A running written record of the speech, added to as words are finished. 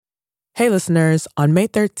Hey listeners, on May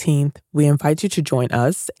 13th, we invite you to join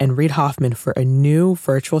us and Reid Hoffman for a new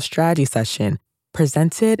virtual strategy session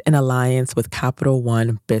presented in alliance with Capital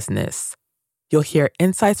One Business. You'll hear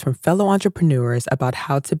insights from fellow entrepreneurs about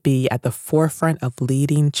how to be at the forefront of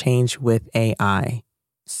leading change with AI.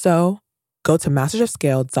 So, go to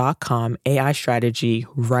mastersofscale.com AI strategy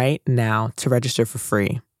right now to register for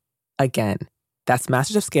free. Again, that's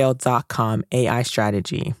mastersofscale.com AI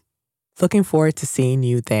strategy. Looking forward to seeing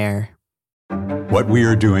you there. What we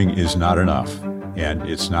are doing is not enough, and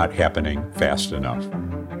it's not happening fast enough.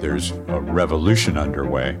 There's a revolution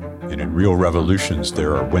underway, and in real revolutions,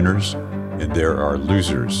 there are winners and there are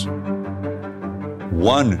losers.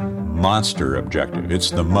 One monster objective, it's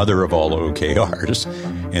the mother of all OKRs,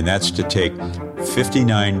 and that's to take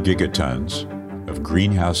 59 gigatons of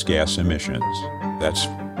greenhouse gas emissions. That's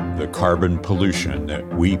the carbon pollution that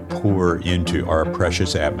we pour into our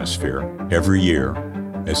precious atmosphere every year,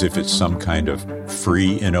 as if it's some kind of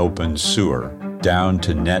free and open sewer, down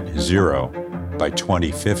to net zero by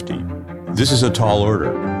 2050. This is a tall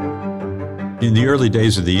order. In the early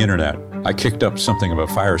days of the internet, I kicked up something of a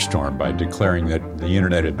firestorm by declaring that the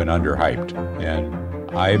internet had been underhyped. And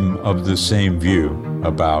I'm of the same view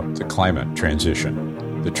about the climate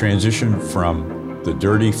transition. The transition from the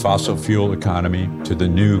dirty fossil fuel economy to the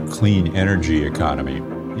new clean energy economy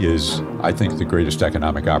is, I think, the greatest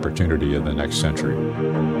economic opportunity of the next century.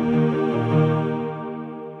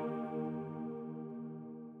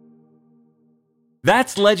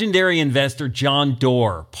 That's legendary investor John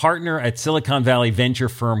Doerr, partner at Silicon Valley venture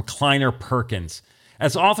firm Kleiner Perkins.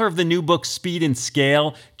 As author of the new book Speed and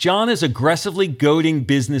Scale, John is aggressively goading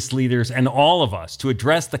business leaders and all of us to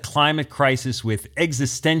address the climate crisis with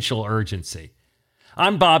existential urgency.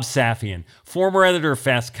 I'm Bob Safian, former editor of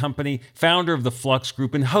Fast Company, founder of the Flux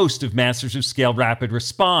Group, and host of Masters of Scale Rapid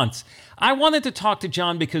Response. I wanted to talk to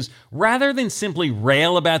John because rather than simply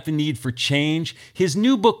rail about the need for change, his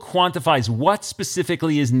new book quantifies what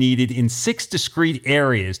specifically is needed in 6 discrete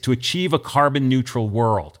areas to achieve a carbon-neutral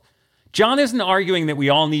world. John isn't arguing that we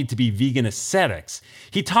all need to be vegan ascetics.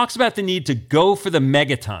 He talks about the need to go for the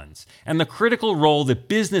megatons and the critical role that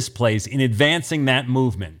business plays in advancing that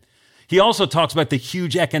movement. He also talks about the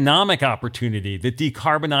huge economic opportunity that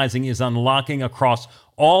decarbonizing is unlocking across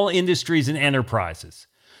all industries and enterprises.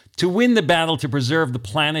 To win the battle to preserve the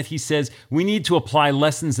planet, he says, we need to apply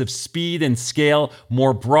lessons of speed and scale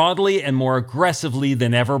more broadly and more aggressively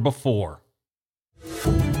than ever before.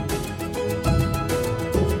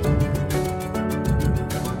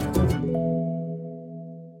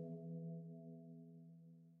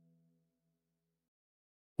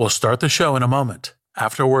 We'll start the show in a moment,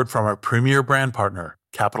 after a word from our premier brand partner,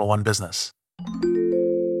 Capital One Business.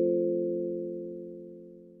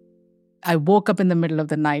 I woke up in the middle of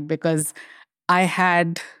the night because I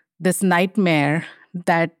had this nightmare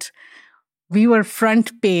that we were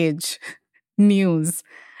front page news,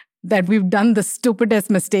 that we've done the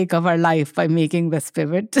stupidest mistake of our life by making this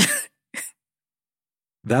pivot.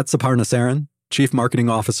 That's Aparna Saran, Chief Marketing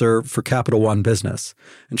Officer for Capital One Business,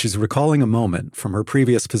 and she's recalling a moment from her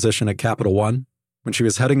previous position at Capital One when she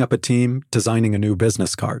was heading up a team designing a new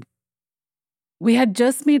business card. We had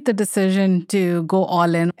just made the decision to go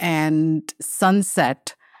all in and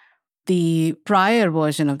sunset the prior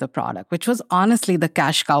version of the product, which was honestly the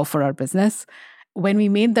cash cow for our business. When we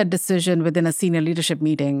made that decision within a senior leadership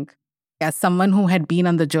meeting, as someone who had been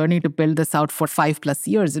on the journey to build this out for 5+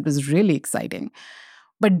 years, it was really exciting.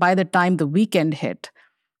 But by the time the weekend hit,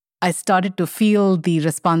 I started to feel the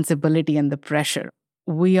responsibility and the pressure.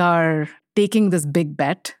 We are taking this big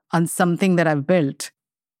bet on something that I've built.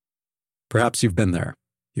 Perhaps you've been there.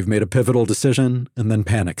 You've made a pivotal decision, and then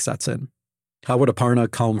panic sets in. How would Aparna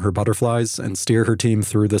calm her butterflies and steer her team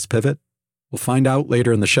through this pivot? We'll find out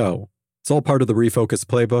later in the show. It's all part of the Refocus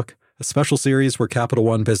Playbook, a special series where Capital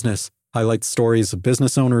One Business highlights stories of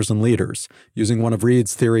business owners and leaders using one of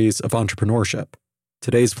Reid's theories of entrepreneurship.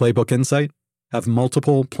 Today's Playbook Insight: have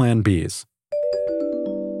multiple Plan Bs.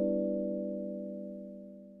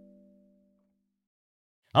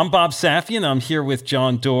 I'm Bob Safian. I'm here with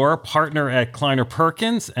John Doerr, partner at Kleiner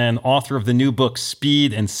Perkins and author of the new book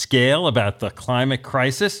Speed and Scale about the climate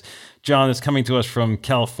crisis. John is coming to us from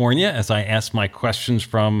California as I ask my questions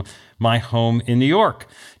from my home in New York.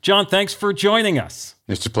 John, thanks for joining us.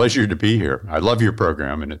 It's a pleasure to be here. I love your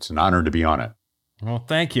program, and it's an honor to be on it. Well,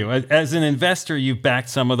 thank you. As an investor, you've backed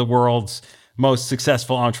some of the world's most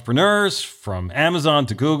successful entrepreneurs, from Amazon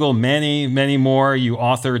to Google, many, many more. You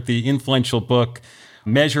authored the influential book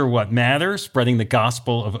Measure What Matters, spreading the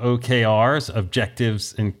gospel of OKRs,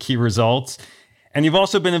 objectives and key results. And you've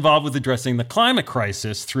also been involved with addressing the climate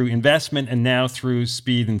crisis through investment and now through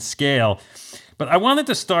speed and scale. But I wanted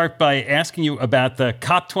to start by asking you about the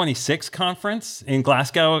COP26 conference in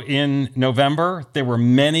Glasgow in November. There were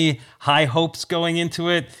many high hopes going into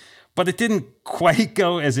it, but it didn't quite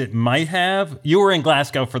go as it might have. You were in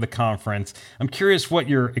Glasgow for the conference. I'm curious what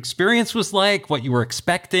your experience was like, what you were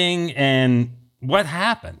expecting, and what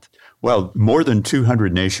happened. Well, more than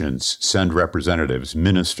 200 nations send representatives,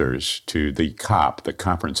 ministers, to the COP, the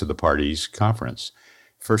Conference of the Parties conference.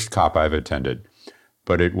 First COP I've attended,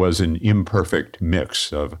 but it was an imperfect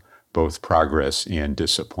mix of both progress and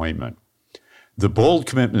disappointment. The bold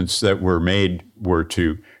commitments that were made were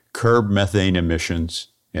to curb methane emissions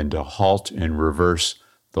and to halt and reverse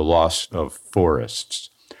the loss of forests.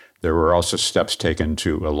 There were also steps taken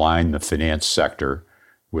to align the finance sector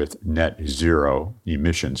with net zero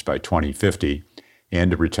emissions by 2050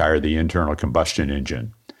 and to retire the internal combustion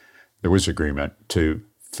engine. There was agreement to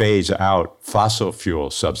phase out fossil fuel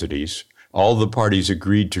subsidies. All the parties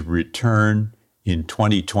agreed to return in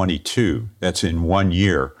 2022, that's in 1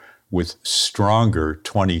 year, with stronger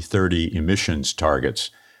 2030 emissions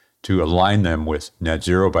targets to align them with net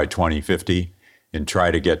zero by 2050 and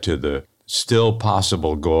try to get to the still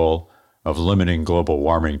possible goal of limiting global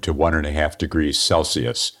warming to 1.5 degrees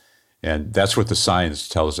Celsius. And that's what the science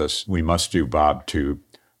tells us we must do, Bob, to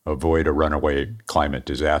avoid a runaway climate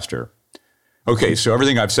disaster. Okay, so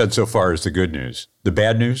everything I've said so far is the good news. The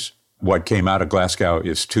bad news, what came out of Glasgow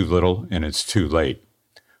is too little and it's too late.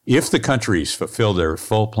 If the countries fulfill their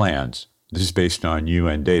full plans, this is based on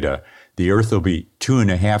UN data, the Earth will be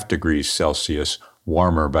 2.5 degrees Celsius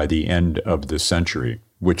warmer by the end of the century,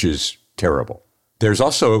 which is terrible. There's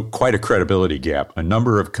also quite a credibility gap. A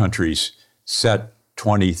number of countries set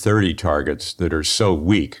 2030 targets that are so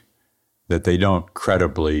weak that they don't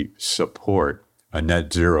credibly support a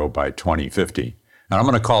net zero by 2050. And I'm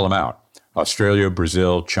going to call them out: Australia,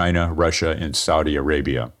 Brazil, China, Russia, and Saudi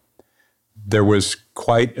Arabia. There was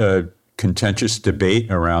quite a contentious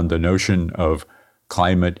debate around the notion of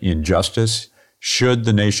climate injustice. Should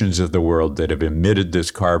the nations of the world that have emitted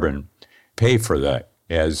this carbon pay for that,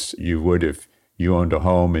 as you would if you owned a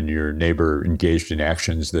home and your neighbor engaged in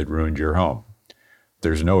actions that ruined your home?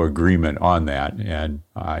 There's no agreement on that, and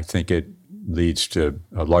I think it leads to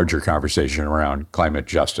a larger conversation around climate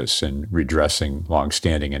justice and redressing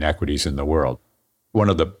longstanding inequities in the world. One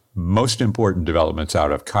of the most important developments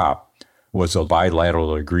out of COP was a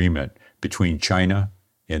bilateral agreement between China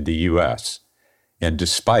and the U.S. And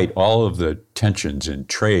despite all of the tensions in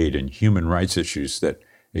trade and human rights issues that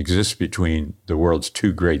exist between the world's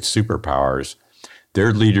two great superpowers,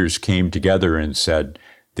 their leaders came together and said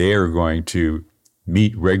they are going to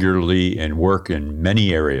meet regularly and work in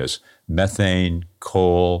many areas: methane,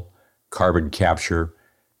 coal, carbon capture,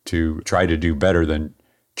 to try to do better than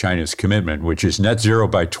China's commitment, which is net zero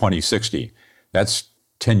by 2060. That's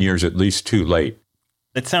 10 years at least too late.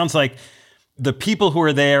 It sounds like the people who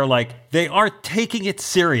are there, like, they are taking it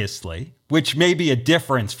seriously, which may be a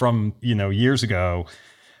difference from, years ago,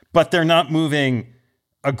 but they're not moving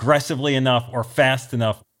aggressively enough or fast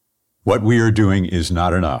enough. What we are doing is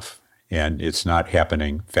not enough, and it's not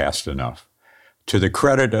happening fast enough. To the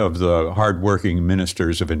credit of the hardworking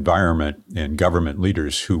ministers of environment and government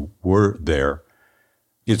leaders who were there,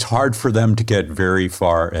 it's hard for them to get very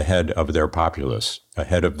far ahead of their populace,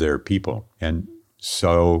 ahead of their people. And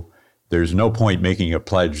so there's no point making a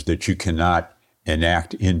pledge that you cannot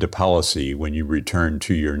enact into policy when you return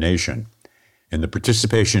to your nation. And the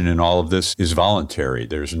participation in all of this is voluntary.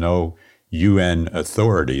 There's no UN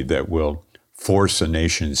authority that will force a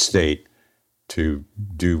nation state to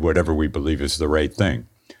do whatever we believe is the right thing.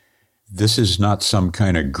 This is not some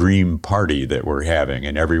kind of green party that we're having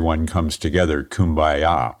and everyone comes together,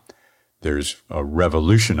 kumbaya. There's a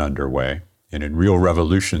revolution underway, and in real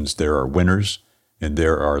revolutions, there are winners and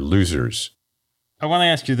there are losers. I want to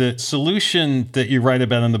ask you, the solution that you write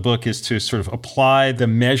about in the book is to sort of apply the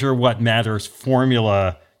measure what matters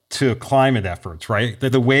formula to climate efforts, right?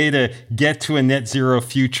 That the way to get to a net zero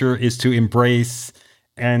future is to embrace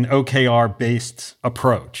an OKR-based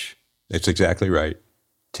approach. That's exactly right.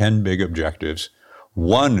 10 big objectives,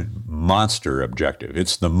 one monster objective.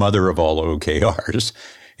 It's the mother of all OKRs,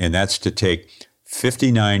 and that's to take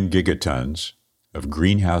 59 gigatons of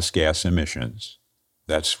greenhouse gas emissions.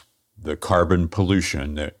 That's the carbon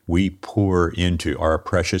pollution that we pour into our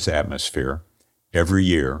precious atmosphere every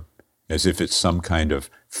year as if it's some kind of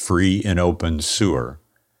free and open sewer.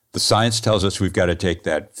 The science tells us we've got to take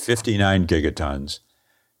that 59 gigatons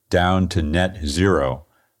down to net zero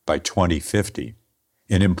by 2050.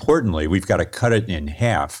 And importantly, we've got to cut it in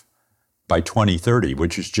half by 2030,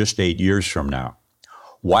 which is just 8 years from now.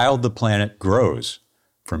 while the planet grows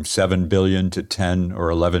from 7 billion to 10 or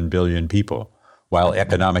 11 billion people, while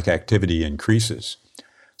economic activity increases.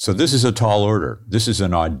 So this is a tall order. This is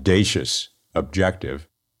an audacious objective.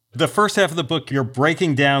 The first half of the book, you're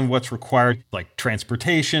breaking down what's required, like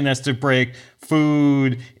transportation has to break,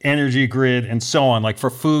 food, energy grid, and so on. Like for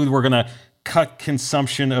food, we're going to cut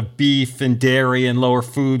consumption of beef and dairy and lower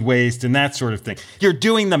food waste and that sort of thing. You're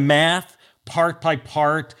doing the math part by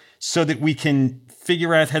part so that we can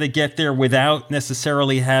figure out how to get there without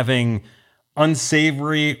necessarily having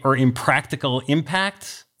unsavory or impractical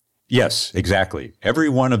impacts? Yes, exactly. Every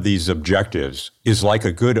one of these objectives is like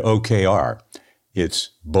a good OKR. It's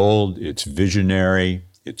bold, it's visionary,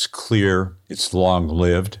 it's clear, it's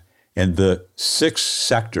long-lived. And the 6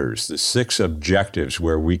 sectors, the 6 objectives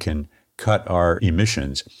where we can cut our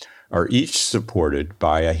emissions are each supported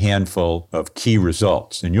by a handful of key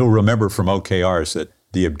results. And you'll remember from OKRs that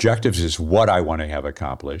the objectives is what I want to have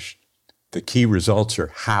accomplished. The key results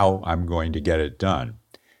are how I'm going to get it done.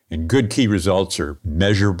 And good key results are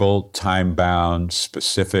measurable, time-bound,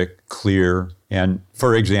 specific, clear. And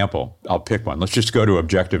for example, I'll pick one. Let's just go to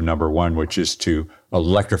objective number 1, which is to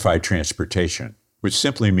electrify transportation, which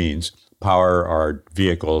simply means power our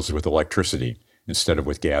vehicles with electricity instead of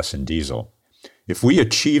with gas and diesel. If we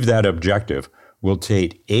achieve that objective, we'll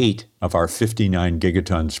take 8 of our 59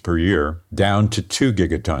 gigatons per year down to 2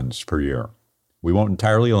 gigatons per year. We won't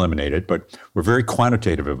entirely eliminate it, but we're very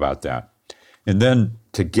quantitative about that. And then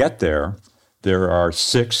to get there, there are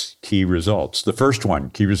 6 key results. The first one,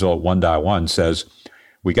 key result 1.1, says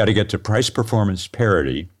we got to get to price performance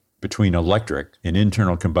parity between electric and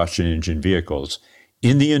internal combustion engine vehicles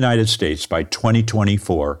in the United States by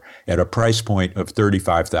 2024 at a price point of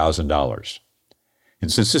 $35,000.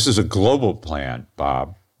 And since this is a global plan,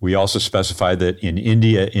 Bob, we also specify that in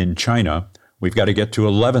India and China, we've got to get to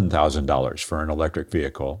 $11,000 for an electric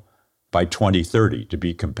vehicle by 2030 to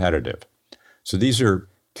be competitive. So these are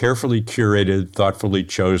carefully curated, thoughtfully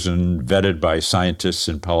chosen, vetted by scientists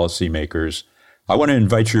and policymakers. I want to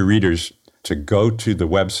invite your readers to go to the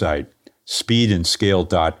website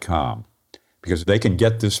speedandscale.com because they can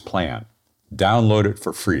get this plan, download it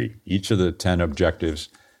for free, each of the 10 objectives,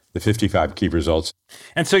 the 55 key results.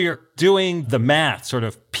 And so you're doing the math sort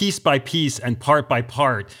of piece by piece and part by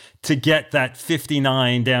part to get that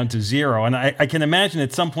 59 down to 0. And I can imagine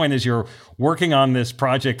at some point as you're working on this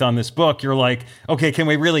project, on this book, you're like, okay, can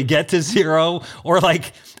we really get to 0? Or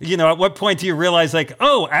like, at what point do you realize like,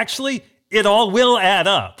 oh, actually, it all will add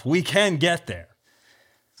up. We can get there.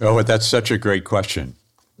 Oh, that's such a great question.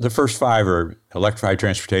 The first 5 are electrify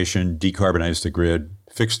transportation, decarbonize the grid,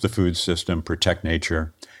 fix the food system, protect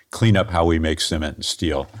nature, clean up how we make cement and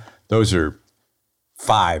steel. Those are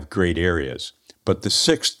 5 great areas. But the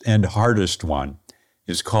 6th and hardest one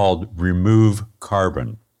is called remove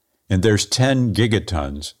carbon. And there's 10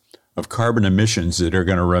 gigatons of carbon emissions that are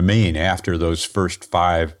going to remain after those first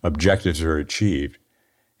 5 objectives are achieved.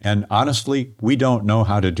 And honestly, we don't know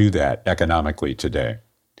how to do that economically today.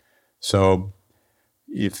 So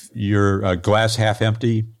if you're a glass half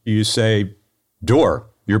empty, you say, Doerr,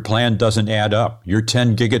 your plan doesn't add up. You're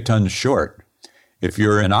 10 gigatons short. If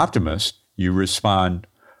you're an optimist, you respond,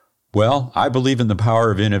 well, I believe in the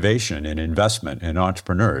power of innovation and investment and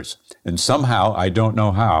entrepreneurs. And somehow, I don't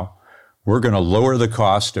know how, we're going to lower the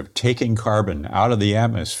cost of taking carbon out of the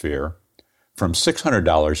atmosphere from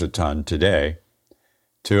 $600 a ton today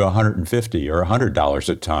to $150 or $100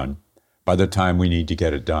 a ton by the time we need to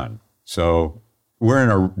get it done. So we're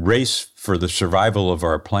in a race for the survival of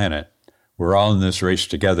our planet. We're all in this race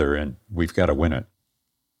together, and we've got to win it.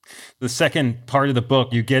 The second part of the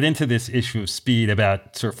book, you get into this issue of speed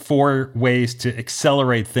about sort of 4 ways to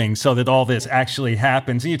accelerate things so that all this actually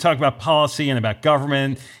happens. And you talk about policy and about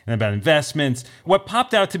government and about investments. What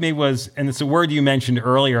popped out to me was, and it's a word you mentioned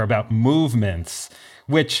earlier about movements,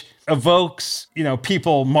 which evokes,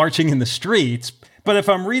 people marching in the streets. But if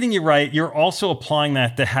I'm reading you right, you're also applying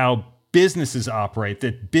that to how businesses operate,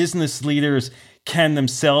 that business leaders can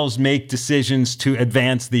themselves make decisions to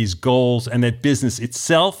advance these goals, and that business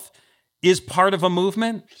itself is part of a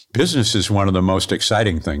movement? Business is one of the most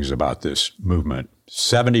exciting things about this movement.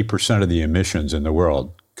 70% of the emissions in the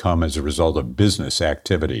world come as a result of business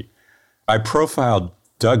activity. I profiled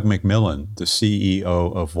Doug McMillon, the CEO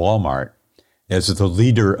of Walmart, as the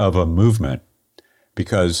leader of a movement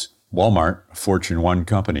because Walmart, a Fortune 1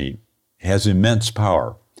 company, has immense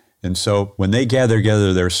power. And so when they gather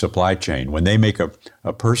together their supply chain, when they make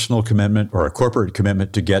a personal commitment or a corporate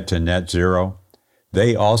commitment to get to net zero,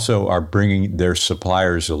 they also are bringing their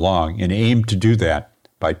suppliers along and aim to do that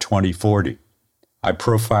by 2040. I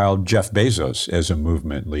profiled Jeff Bezos as a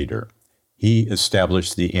movement leader. He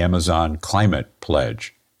established the Amazon Climate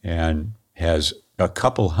Pledge and has a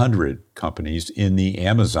couple hundred companies in the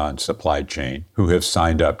Amazon supply chain who have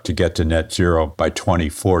signed up to get to net zero by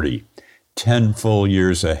 2040, 10 full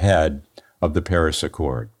years ahead of the Paris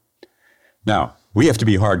Accord. Now, we have to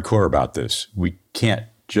be hardcore about this. We can't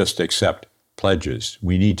just accept pledges.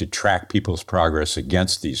 We need to track people's progress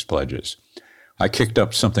against these pledges. I kicked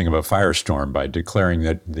up something of a firestorm by declaring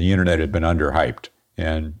that the internet had been underhyped,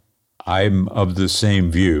 and I'm of the same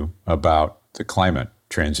view about the climate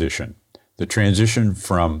transition. The transition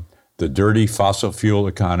from the dirty fossil fuel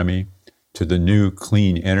economy to the new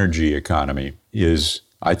clean energy economy is,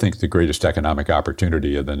 I think, the greatest economic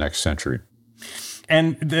opportunity of the next century.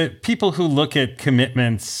 And the people who look at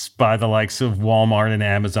commitments by the likes of Walmart and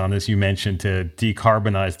Amazon, as you mentioned, to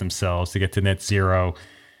decarbonize themselves, to get to net zero,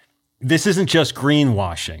 this isn't just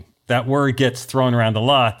greenwashing. That word gets thrown around a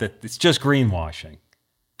lot, that it's just greenwashing.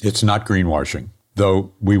 It's not greenwashing,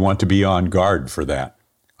 though we want to be on guard for that.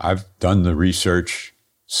 I've done the research,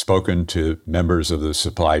 spoken to members of the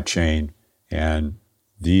supply chain, and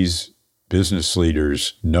these business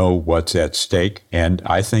leaders know what's at stake, and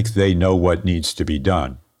I think they know what needs to be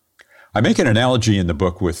done. I make an analogy in the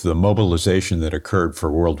book with the mobilization that occurred for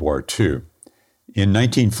World War II. In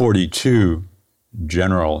 1942,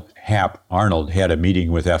 General Hap Arnold had a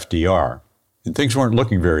meeting with FDR, and things weren't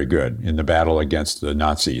looking very good in the battle against the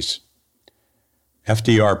Nazis.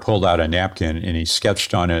 FDR pulled out a napkin and he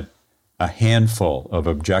sketched on it a handful of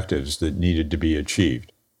objectives that needed to be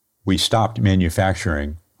achieved. We stopped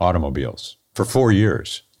manufacturing automobiles for 4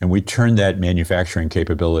 years, and we turned that manufacturing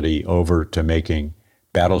capability over to making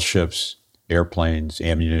battleships, airplanes,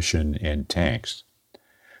 ammunition, and tanks.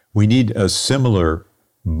 We need a similar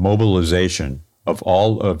mobilization of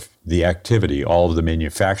all of the activity, all of the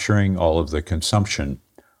manufacturing, all of the consumption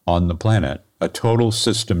on the planet, a total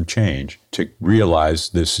system change to realize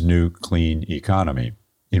this new clean economy.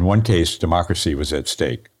 In one case, democracy was at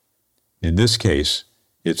stake. In this case,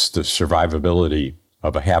 it's the survivability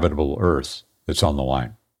of a habitable Earth that's on the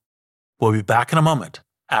line. We'll be back in a moment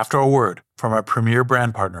after a word from our premier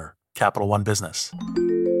brand partner, Capital One Business.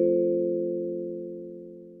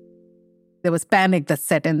 There was panic that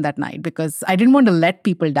set in that night because I didn't want to let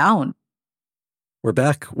people down. We're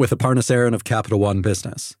back with Aparna Saran of Capital One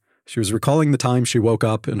Business. She was recalling the time she woke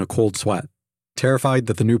up in a cold sweat, terrified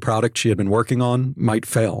that the new product she had been working on might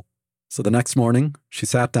fail. So the next morning, she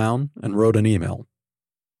sat down and wrote an email.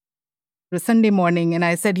 It was Sunday morning, and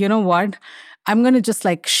I said, you know what? I'm going to just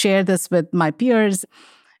share this with my peers. It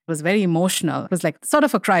was very emotional. It was sort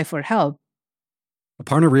of a cry for help.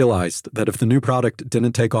 Aparna realized that if the new product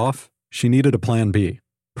didn't take off, she needed a plan B,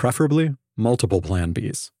 preferably multiple plan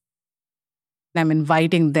Bs. I'm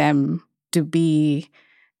inviting them to be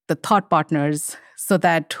the thought partners so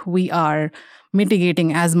that we are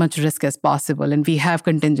mitigating as much risk as possible, and we have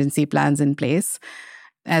contingency plans in place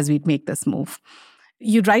as we make this move.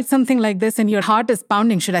 You write something like this and your heart is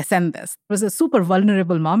pounding, should I send this? It was a super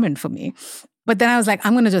vulnerable moment for me. But then I was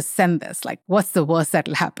I'm going to just send this. What's the worst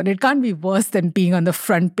that'll happen? It can't be worse than being on the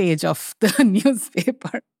front page of the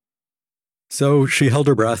newspaper. So she held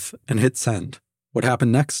her breath and hit send. What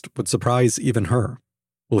happened next would surprise even her.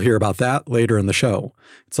 We'll hear about that later in the show.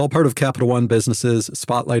 It's all part of Capital One Business's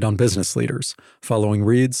Spotlight on Business Leaders, following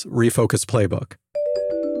Reed's Refocus Playbook.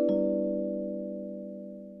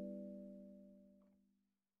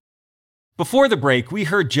 Before the break, we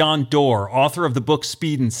heard John Doerr, author of the book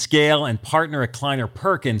Speed and Scale and partner at Kleiner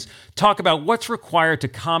Perkins, talk about what's required to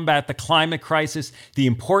combat the climate crisis, the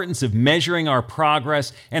importance of measuring our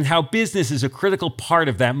progress, and how business is a critical part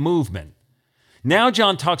of that movement. Now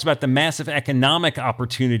John talks about the massive economic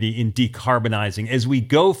opportunity in decarbonizing as we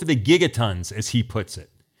go for the gigatons, as he puts it.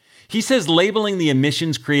 He says labeling the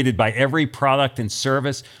emissions created by every product and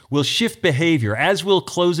service will shift behavior, as will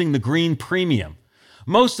closing the green premium.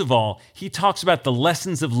 Most of all, he talks about the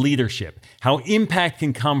lessons of leadership, how impact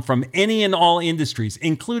can come from any and all industries,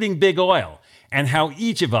 including big oil, and how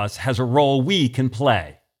each of us has a role we can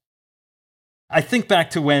play. I think back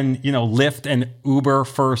to when, Lyft and Uber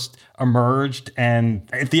first emerged, and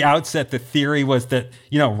at the outset, the theory was that,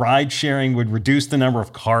 ride sharing would reduce the number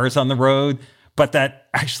of cars on the road, but that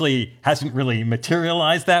actually hasn't really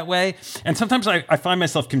materialized that way. And sometimes I find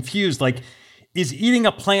myself confused, is eating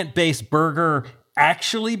a plant-based burger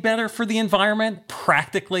actually better for the environment,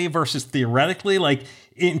 practically versus theoretically?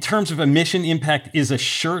 In terms of emission impact, is a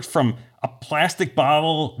shirt from a plastic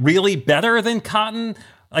bottle really better than cotton?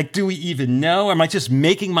 Do we even know? Am I just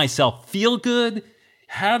making myself feel good?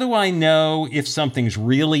 How do I know if something's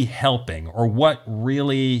really helping or what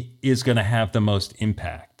really is going to have the most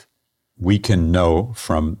impact? we can know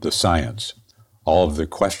from the science. All of the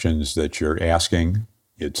questions that you're asking,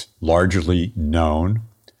 it's largely known,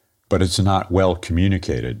 but it's not well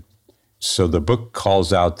communicated. So the book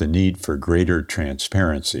calls out the need for greater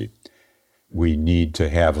transparency. We need to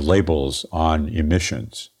have labels on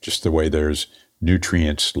emissions, just the way there's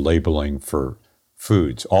nutrients labeling for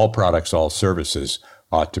foods. All products, all services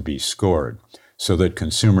ought to be scored so that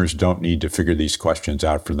consumers don't need to figure these questions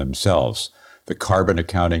out for themselves. The carbon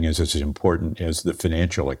accounting is as important as the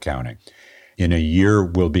financial accounting. In a year,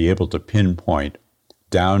 we'll be able to pinpoint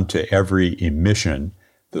down to every emission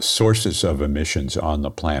the sources of emissions on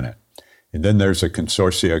the planet. And then there's a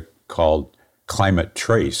consortia called Climate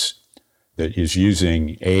Trace that is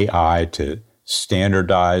using AI to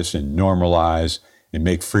standardize and normalize and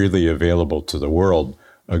make freely available to the world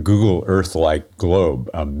a Google Earth-like globe,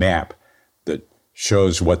 a map that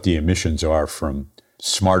shows what the emissions are from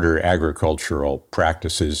smarter agricultural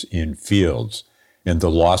practices in fields and the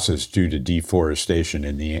losses due to deforestation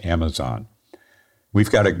in the Amazon.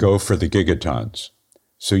 We've got to go for the gigatons.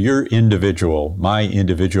 So my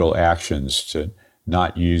individual actions to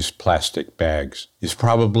not use plastic bags is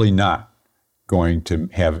probably not going to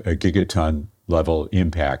have a gigaton level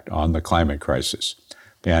impact on the climate crisis.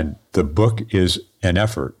 And the book is an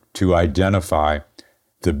effort to identify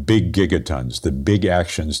the big gigatons, the big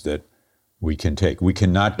actions that we can take. We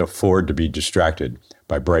cannot afford to be distracted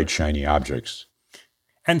by bright, shiny objects.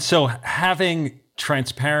 And so having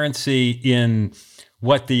transparency in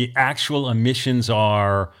what the actual emissions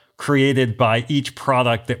are created by each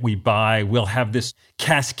product that we buy will have this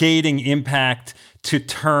cascading impact to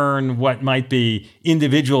turn what might be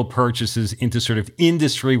individual purchases into sort of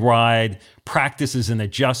industry-wide practices and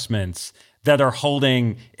adjustments that are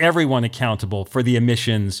holding everyone accountable for the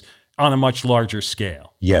emissions on a much larger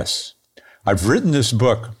scale. Yes. I've written this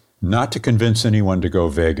book not to convince anyone to go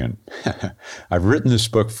vegan. I've written this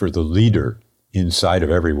book for the leader inside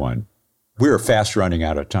of everyone. We are fast running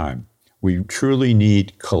out of time. We truly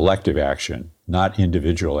need collective action, not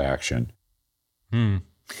individual action.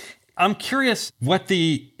 I'm curious what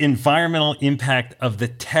the environmental impact of the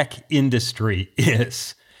tech industry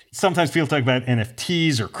is. Sometimes people talk about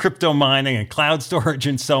NFTs or crypto mining and cloud storage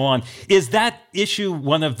and so on. Is that issue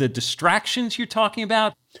one of the distractions you're talking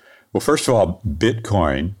about? Well, first of all,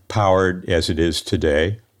 Bitcoin, powered as it is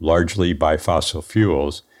today, largely by fossil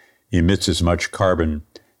fuels, emits as much carbon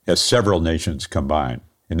as several nations combined.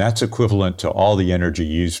 And that's equivalent to all the energy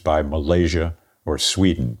used by Malaysia or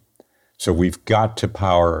Sweden. So we've got to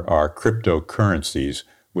power our cryptocurrencies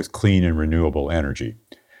with clean and renewable energy.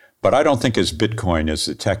 But I don't think as Bitcoin as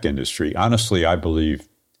the tech industry. Honestly, I believe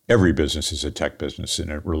every business is a tech business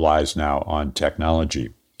and it relies now on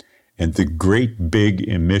technology. And the great big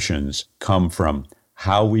emissions come from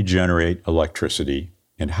how we generate electricity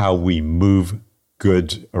and how we move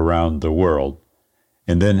goods around the world,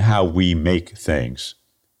 and then how we make things.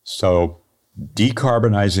 So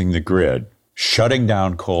decarbonizing the grid, shutting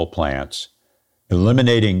down coal plants,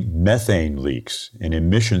 eliminating methane leaks and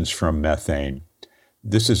emissions from methane.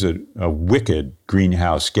 This is a wicked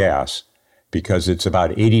greenhouse gas because it's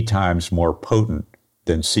about 80 times more potent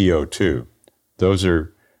than CO2. Those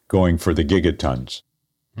are going for the gigatons.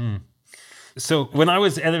 So when I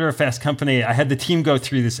was editor of Fast Company, I had the team go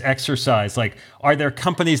through this exercise, like, are there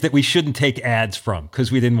companies that we shouldn't take ads from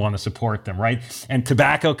because we didn't want to support them, right? And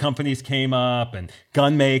tobacco companies came up and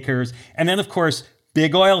gun makers. And then, of course,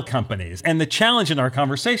 big oil companies. And the challenge in our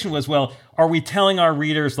conversation was, well, are we telling our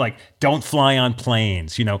readers, like, don't fly on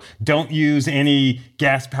planes, don't use any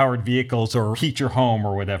gas-powered vehicles or heat your home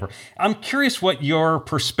or whatever? I'm curious what your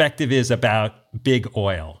perspective is about big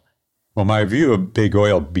oil. Well, my view of big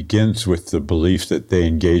oil begins with the belief that they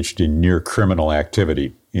engaged in near criminal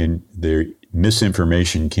activity in their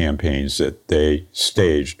misinformation campaigns that they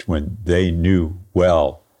staged when they knew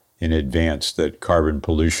well in advance that carbon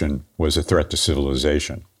pollution was a threat to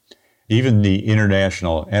civilization. Even the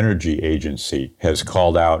International Energy Agency has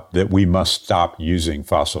called out that we must stop using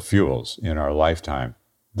fossil fuels in our lifetime.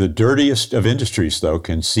 The dirtiest of industries, though,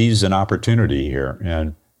 can seize an opportunity here,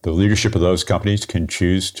 and the leadership of those companies can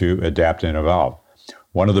choose to adapt and evolve.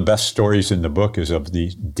 One of the best stories in the book is of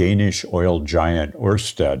the Danish oil giant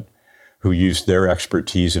Ørsted, who used their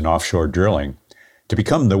expertise in offshore drilling to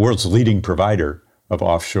become the world's leading provider of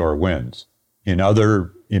offshore winds. In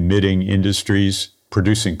other emitting industries,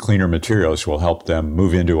 producing cleaner materials will help them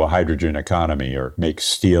move into a hydrogen economy or make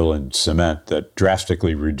steel and cement that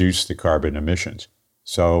drastically reduce the carbon emissions.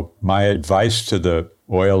 So my advice to the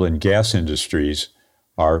oil and gas industries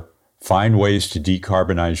are find ways to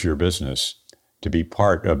decarbonize your business to be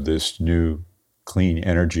part of this new clean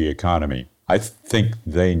energy economy. I think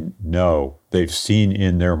they know, they've seen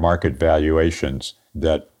in their market valuations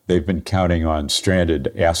that they've been counting on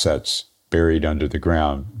stranded assets buried under the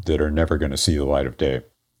ground that are never going to see the light of day.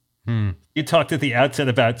 You talked at the outset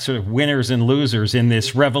about sort of winners and losers in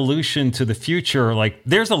this revolution to the future. Like,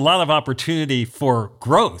 there's a lot of opportunity for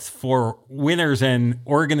growth for winners and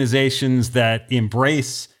organizations that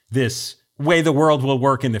embrace this way the world will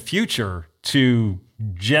work in the future to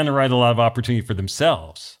generate a lot of opportunity for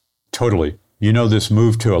themselves. Totally. You know, this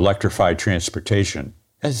move to electrified transportation,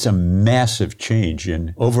 that's a massive change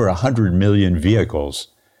in over 100 million vehicles.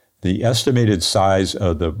 The estimated size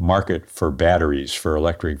of the market for batteries for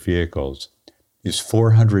electric vehicles is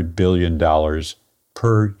 $400 billion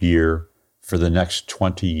per year for the next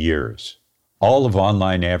 20 years. All of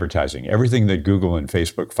online advertising, everything that Google and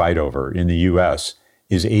Facebook fight over in the US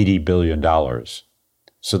is $80 billion.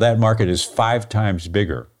 So that market is 5 times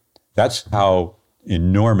bigger. That's how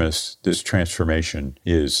enormous this transformation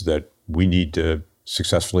is that we need to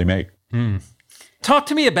successfully make. Talk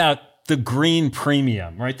to me about the green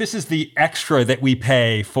premium, right? This is the extra that we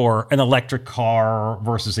pay for an electric car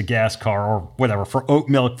versus a gas car or whatever, for oat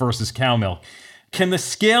milk versus cow milk. Can the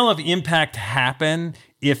scale of impact happen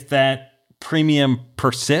if that premium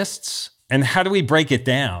persists? And how do we break it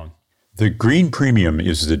down? The green premium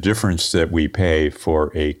is the difference that we pay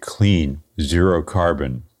for a clean, zero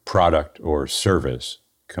carbon product or service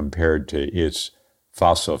compared to its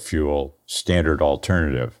fossil fuel standard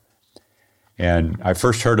alternative. And I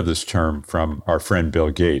first heard of this term from our friend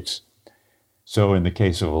Bill Gates. So in the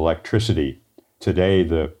case of electricity, today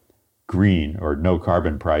the green or no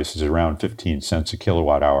carbon price is around 15 cents a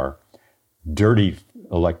kilowatt hour. Dirty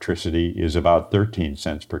electricity is about 13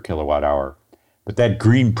 cents per kilowatt hour. But that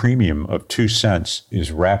green premium of 2 cents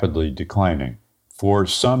is rapidly declining. For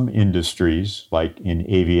some industries, like in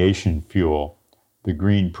aviation fuel, the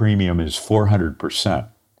green premium is 400%.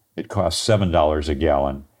 It costs $7 a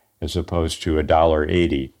gallon as opposed to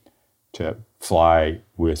 $1.80 to fly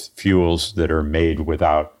with fuels that are made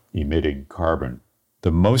without emitting carbon.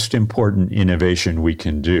 The most important innovation we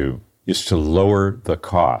can do is to lower the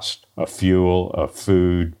cost of fuel, of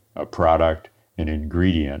food, a product, an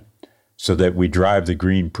ingredient, so that we drive the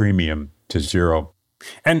green premium to zero.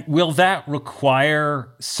 And will that require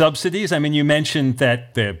subsidies? I mean, you mentioned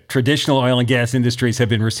that the traditional oil and gas industries have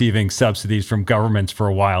been receiving subsidies from governments for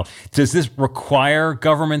a while. Does this require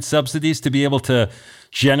government subsidies to be able to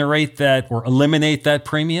generate that or eliminate that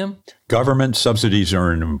premium? Government subsidies are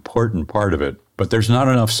an important part of it, but there's not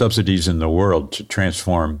enough subsidies in the world to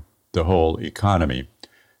transform the whole economy.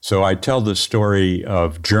 So I tell the story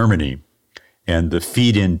of Germany and the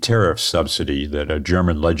feed-in tariff subsidy that a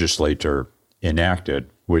German legislator enacted,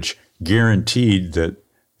 which guaranteed that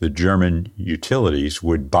the German utilities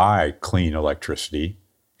would buy clean electricity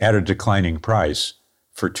at a declining price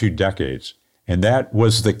for 2 decades. And that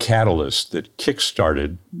was the catalyst that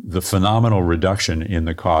kickstarted the phenomenal reduction in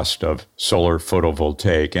the cost of solar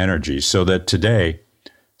photovoltaic energy, so that today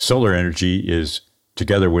solar energy is,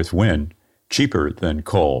 together with wind, cheaper than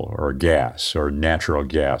coal or gas or natural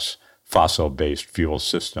gas, fossil-based fuel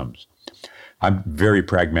systems. I'm very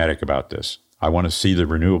pragmatic about this. I want to see the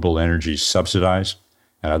renewable energy subsidized,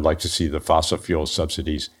 and I'd like to see the fossil fuel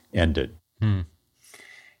subsidies ended.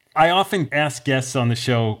 I often ask guests on the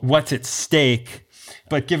show, what's at stake?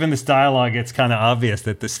 But given this dialogue, it's kind of obvious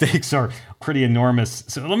that the stakes are pretty enormous.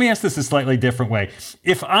 So let me ask this a slightly different way.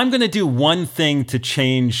 If I'm going to do one thing to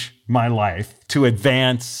change my life, to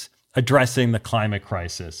advance addressing the climate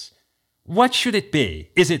crisis, what should it be?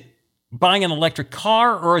 Is it buying an electric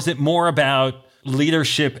car, or is it more about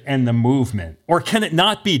leadership and the movement? Or can it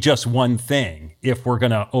not be just one thing if we're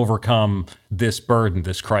going to overcome this burden,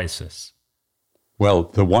 this crisis? Well,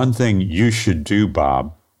 the one thing you should do,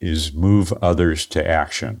 Bob, is move others to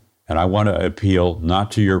action. And I want to appeal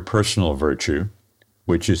not to your personal virtue,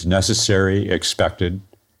 which is necessary, expected,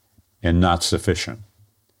 and not sufficient.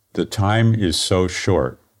 The time is so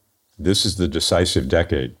short. This is the decisive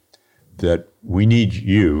decade that we need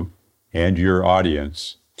you and your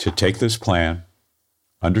audience to take this plan,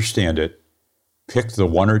 understand it, pick the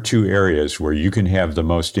 1 or 2 areas where you can have the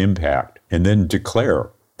most impact, and then declare,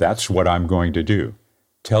 that's what I'm going to do.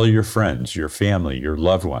 Tell your friends, your family, your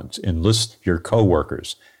loved ones, enlist your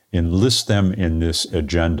coworkers, enlist them in this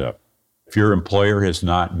agenda. If your employer has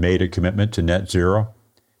not made a commitment to net zero,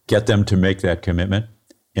 get them to make that commitment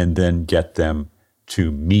and then get them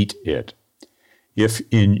to meet it. If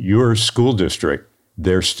in your school district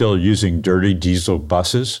they're still using dirty diesel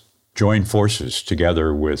buses, join forces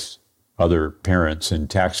together with other parents and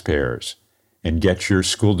taxpayers and get your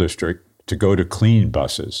school district to go to clean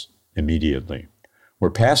buses immediately. We're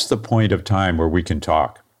past the point of time where we can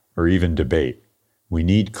talk or even debate. We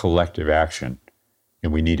need collective action,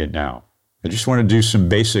 and we need it now. I just want to do some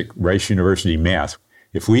basic Rice University math.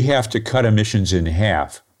 If we have to cut emissions in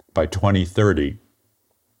half by 2030,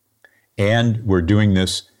 and we're doing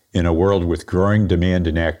this in a world with growing demand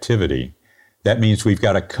and activity, that means we've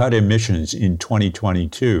got to cut emissions in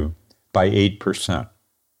 2022 by 8%,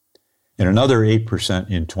 and another 8%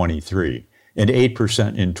 in 23, and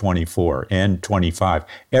 8% in 24 and 25.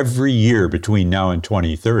 Every year between now and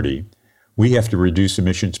 2030, we have to reduce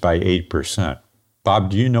emissions by 8%. Bob,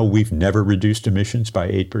 do you know we've never reduced emissions by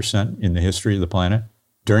 8% in the history of the planet?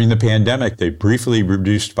 During the pandemic, they briefly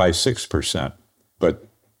reduced by 6%, but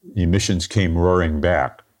emissions came roaring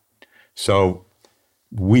back. So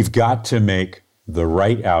we've got to make the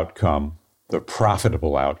right outcome the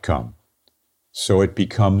profitable outcome, so it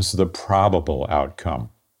becomes the probable outcome.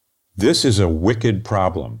 This is a wicked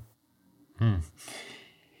problem. You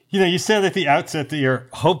know, you said at the outset that you're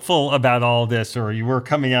hopeful about all this, or you were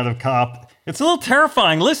coming out of COP. It's a little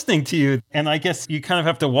terrifying listening to you. And I guess you kind of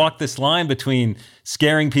have to walk this line between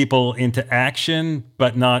scaring people into action,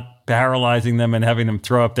 but not paralyzing them and having them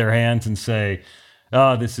throw up their hands and say,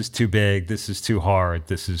 oh, this is too big, this is too hard,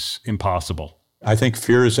 this is impossible. I think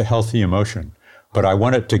fear is a healthy emotion, but I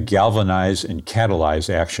want it to galvanize and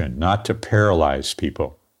catalyze action, not to paralyze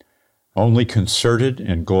people. Only concerted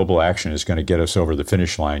and global action is going to get us over the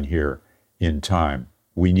finish line here in time.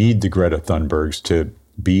 We need the Greta Thunbergs to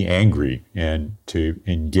be angry and to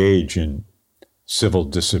engage in civil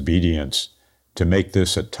disobedience to make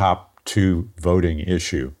this a top 2 voting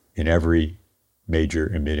issue in every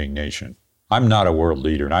major emitting nation. I'm not a world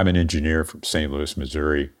leader, and I'm an engineer from St. Louis,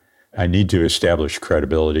 Missouri. I need to establish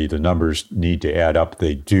credibility. The numbers need to add up.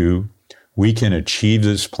 They do. We can achieve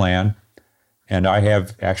this plan, and I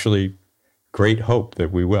have actually great hope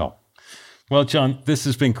that we will. Well, John, this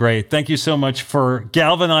has been great. Thank you so much for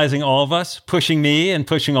galvanizing all of us, pushing me and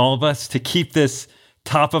pushing all of us to keep this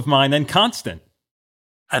top of mind and constant.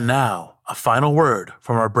 And now, a final word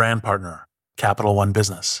from our brand partner, Capital One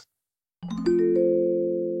Business.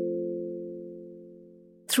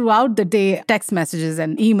 Throughout the day, text messages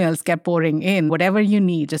and emails kept pouring in. Whatever you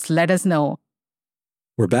need, just let us know.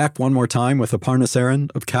 We're back one more time with Aparna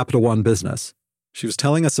Saran of Capital One Business. She was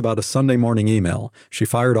telling us about a Sunday morning email she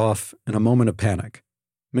fired off in a moment of panic.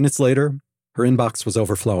 Minutes later, her inbox was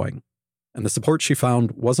overflowing, and the support she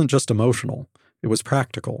found wasn't just emotional, it was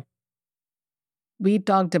practical. We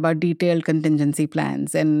talked about detailed contingency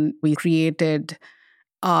plans, and we created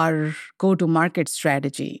our go-to-market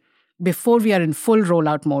strategy. Before we are in full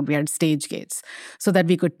rollout mode, we had stage gates so that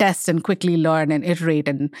we could test and quickly learn and iterate.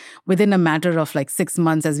 And within a matter of 6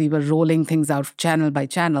 months, as we were rolling things out channel by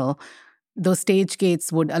channel, those stage gates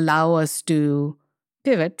would allow us to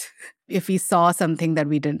pivot if we saw something that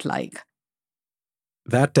we didn't like.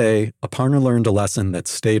 That day, Aparna learned a lesson that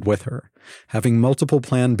stayed with her. Having multiple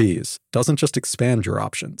plan Bs doesn't just expand your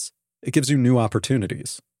options, it gives you new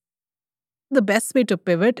opportunities. The best way to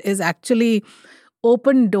pivot is actually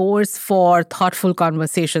open doors for thoughtful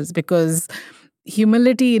conversations, because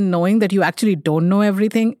humility in knowing that you actually don't know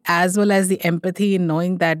everything, as well as the empathy in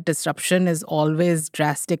knowing that disruption is always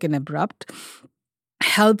drastic and abrupt,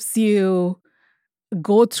 helps you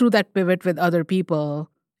go through that pivot with other people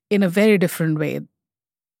in a very different way.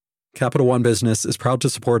 Capital One Business is proud to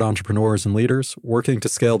support entrepreneurs and leaders working to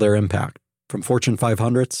scale their impact, from Fortune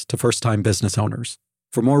 500s to first-time business owners.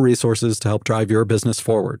 For more resources to help drive your business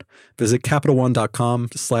forward, visit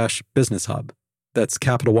CapitalOne.com/businesshub. That's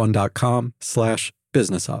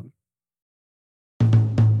CapitalOne.com/businesshub.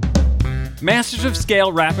 Masters of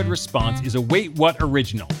Scale Rapid Response is a Wait What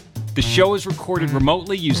original. The show is recorded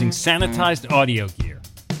remotely using sanitized audio gear.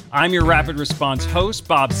 I'm your Rapid Response host,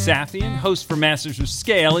 Bob Safian. Host for Masters of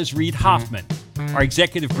Scale is Reid Hoffman. Our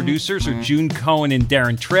executive producers are June Cohen and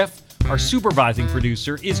Darren Triff. Our supervising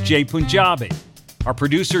producer is Jay Punjabi. Our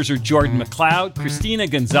producers are Jordan McLeod, Christina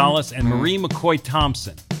Gonzalez, and Marie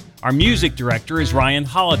McCoy-Thompson. Our music director is Ryan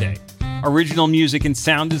Holiday. Original music and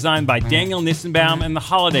sound design by Daniel Nissenbaum and the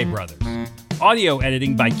Holiday Brothers. Audio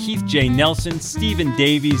editing by Keith J. Nelson, Stephen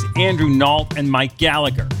Davies, Andrew Nault, and Mike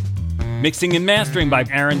Gallagher. Mixing and mastering by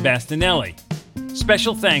Aaron Bastinelli.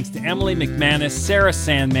 Special thanks to Emily McManus, Sarah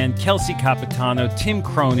Sandman, Kelsey Capitano, Tim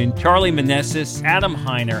Cronin, Charlie Meneses, Adam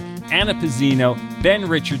Heiner, Anna Pizzino, Ben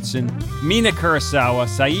Richardson, Mina Kurosawa,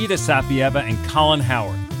 Saida Sapieva, and Colin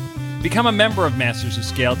Howard. Become a member of Masters of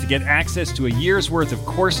Scale to get access to a year's worth of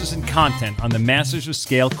courses and content on the Masters of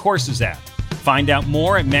Scale Courses app. Find out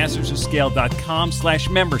more at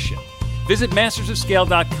mastersofscale.com/membership. Visit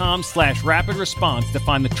mastersofscale.com/rapid response to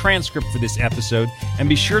find the transcript for this episode, and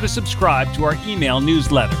be sure to subscribe to our email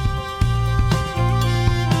newsletter.